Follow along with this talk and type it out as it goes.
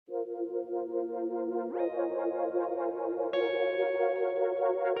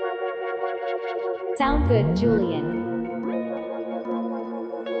SoundGoodJulian.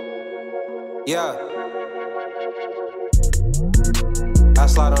 Yeah. I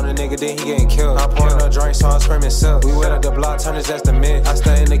slide on a nigga, then he getting killed. I'm pouring up drinks, so I'm screaming silk. We wet up the block, turn his ass to mid. I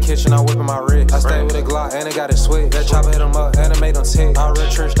stay in the kitchen, I'm whipping my wrist. I stay with a Glock, and it got a switch. That chopper hit him up, and it made him tick. I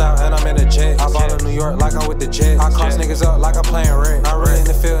retrenched out, and I'm in a jet. I ball in New York like I'm with the Jets. I cross niggas up like I'm playing red. I really in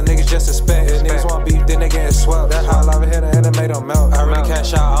the field, niggas just suspect. If niggas want beef, then they getting swept. That hot lava hit her, and it made them melt. I really can't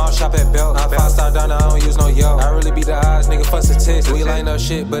shop, I don't shop at Belt. I'm 5-star down, I don't use no yo. I really beat the odds, nigga, fuss the tits. We ain't no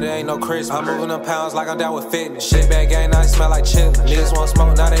shit, but it ain't no crisp. I'm moving them pounds like I'm down with fitness. Shit bad gang, now I smell like chillin'. Niggas want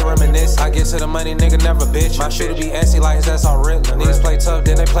smoke, now they reminisce. I get to the money, nigga, never bitch. My shooter be antsy like his ass on Riddler. Niggas play tough,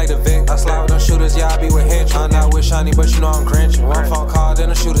 then they play the Vic. I slide with them shooters, yeah, I be with Henry. I'm not with Shiny, but you know I'm grinching. One phone call, then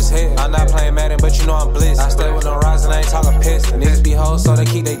the shooter's hit. I'm not playing Madden, but you know I'm bliss. I stay with them rods and I ain't talking piss. Niggas be hoes, so they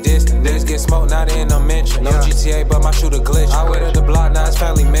keep they distance. Niggas get smoked, now they in no mention. No GTA, but my shooter glitch. I wait at the block, now it's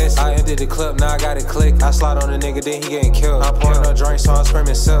family miss. I ended the clip, now I got it clicked. I slide on a nigga, then he getting killed. I'm pouring up drinks, so I'm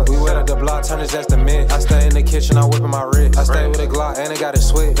screaming silk. We wet at the block, turn his ass to mid. I stay in the kitchen, I'm whipping my wrist. I stay with a Glock, and it got a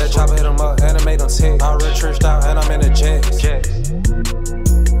switch. That chopper hit him up, and it made him tick. I retrenched out, and I'm in a jet.